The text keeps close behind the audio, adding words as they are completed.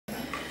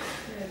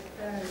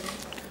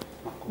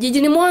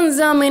Jijini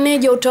Mwanza,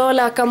 meneja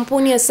utawala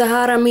kampuni ya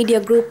Sahara Media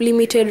Group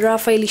Limited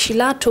Rafael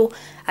Shilato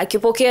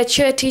akipokea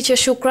cheti cha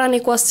shukrani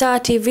kwa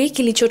Star TV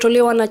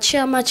kilichotolewa na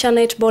chama cha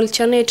netball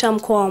cha NETA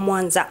mkoa wa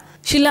Mwanza.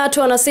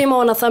 Shilato anasema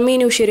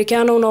wanathamini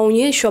ushirikiano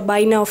unaoonyeshwa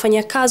baina ya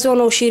wafanyakazi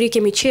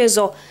wanaoshiriki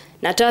michezo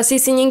na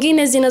taasisi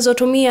nyingine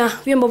zinazotumia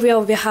vyombo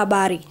vyao vya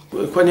habari.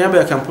 Kwa niaba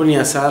ya kampuni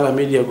ya Sahara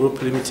Media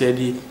Group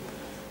Limited,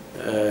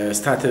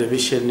 Star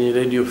Television,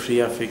 Radio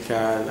Free Africa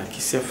na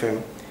Kiss FM,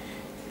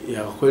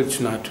 ya kweli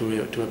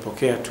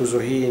tumepokea tuzo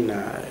hii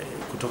na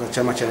kutoka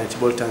chama cha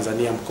netball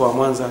Tanzania mkoa wa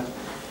Mwanza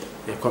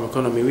kwa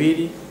mikono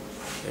miwili.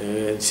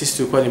 Sisi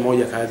tulikuwa ni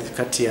moja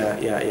kati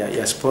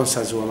ya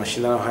sponsors wa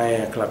mashindano haya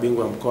ya klabu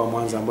bingwa mkoa wa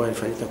Mwanza ambayo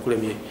yalifanyika kule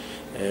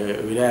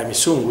wilaya ya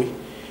Misungwi,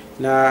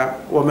 na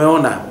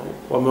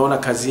wameona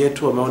kazi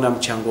yetu, wameona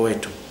mchango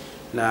wetu,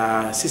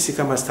 na sisi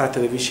kama Star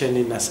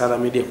Television na Sahara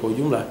Media kwa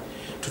ujumla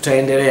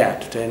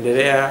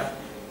tutaendelea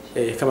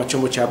kama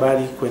chombo cha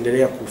habari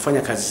kuendelea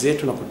kufanya kazi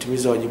zetu na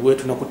kutimiza wajibu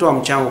wetu na kutoa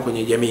mchango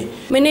kwenye jamii.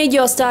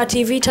 Meneja wa Star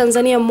TV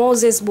Tanzania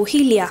Moses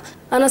Buhilia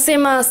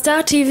anasema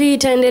Star TV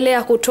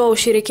itaendelea kutoa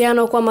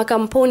ushirikiano kwa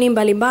makampuni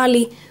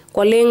mbalimbali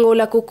kwa lengo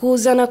la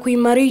kukuza na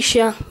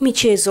kuimarisha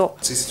michezo.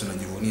 Sisi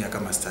tunajivunia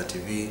kama Star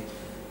TV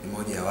ni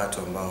moja ya watu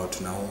ambao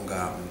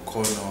tunaunga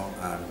mkono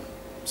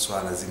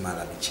swala zima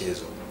la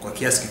michezo kwa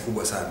kiasi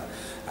kikubwa sana,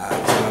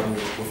 kwa sababu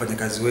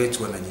wafanyakazi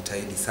wetu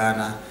wanajitahidi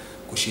sana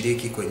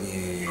kushiriki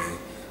kwenye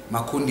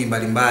makundi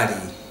mbalimbali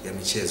ya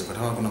michezo, kwa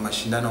sababu kuna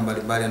mashindano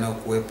mbalimbali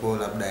yanayokuwepo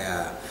labda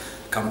ya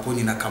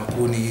kampuni na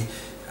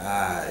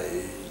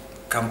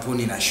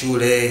kampuni na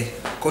shule.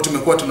 Kwa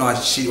tumekuwa tuna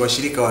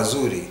washirika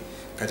wazuri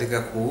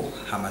katika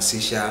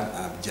kuhamasisha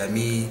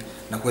jamii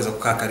na kuweza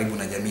kukaa karibu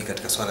na jamii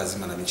katika swala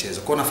zima la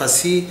michezo. Kwa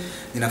nafasi hii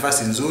ni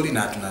nafasi nzuri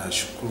na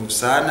tunashukuru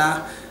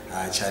sana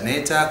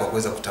NETA kwa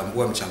kuweza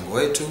kutambua mchango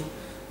wetu,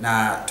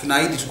 na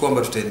tunaahidi tu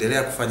kwamba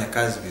tutaendelea kufanya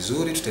kazi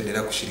vizuri,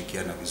 tutaendelea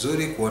kushirikiana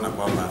vizuri kuona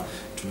kwamba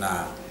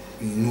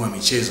tunainua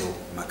michezo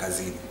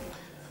makazini.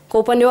 Kwa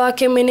upande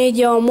wake,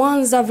 meneja wa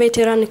Mwanza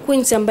Veteran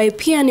Queens ambaye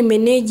pia ni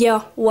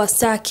meneja wa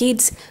Star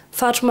Kids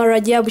Fatma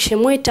Rajabu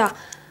Shemweta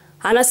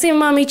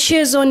anasema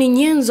michezo ni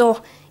nyenzo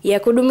ya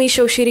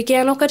kudumisha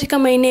ushirikiano katika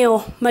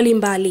maeneo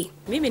mbalimbali.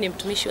 Mimi ni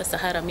mtumishi wa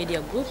Sahara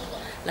Media Group,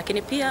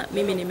 lakini pia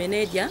mimi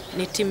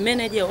ni team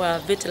manager wa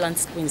Veteran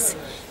Queens.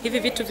 Hivi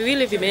vitu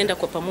viwili vimeenda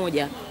kwa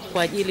pamoja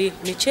kwa ajili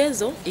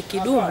michezo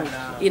ikidumu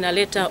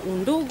inaleta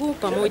undugu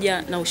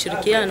pamoja na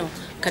ushirikiano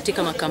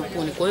katika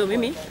makampuni. Kwa hiyo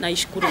mimi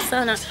naishukuru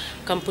sana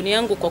kampuni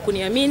yangu kwa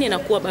kuniamini na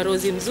kuwa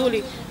balozi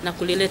mzuri na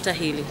kulileta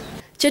hili.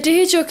 Cheti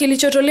hicho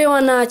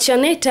kilichotolewa na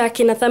NETA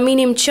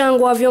kinathamini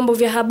mchango wa vyombo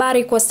vya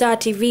habari kwa Star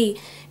TV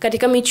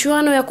katika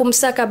michuano ya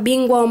kumsaka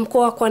bingwa wa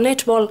mkoa kwa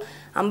netball,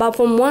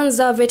 ambapo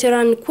Mwanza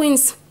Veteran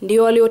Queens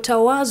ndio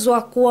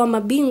waliotawazwa kuwa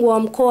mabingwa wa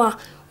mkoa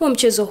wa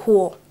mchezo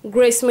huo.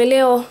 Grace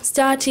Meleo,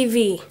 Star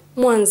TV,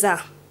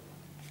 Mwanza.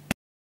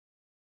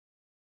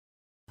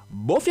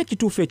 Bofya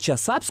kitufe cha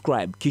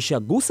subscribe kisha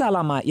gusa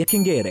alama ya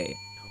kengele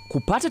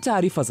kupata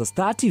taarifa za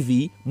Star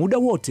TV muda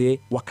wote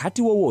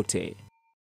wakati wowote.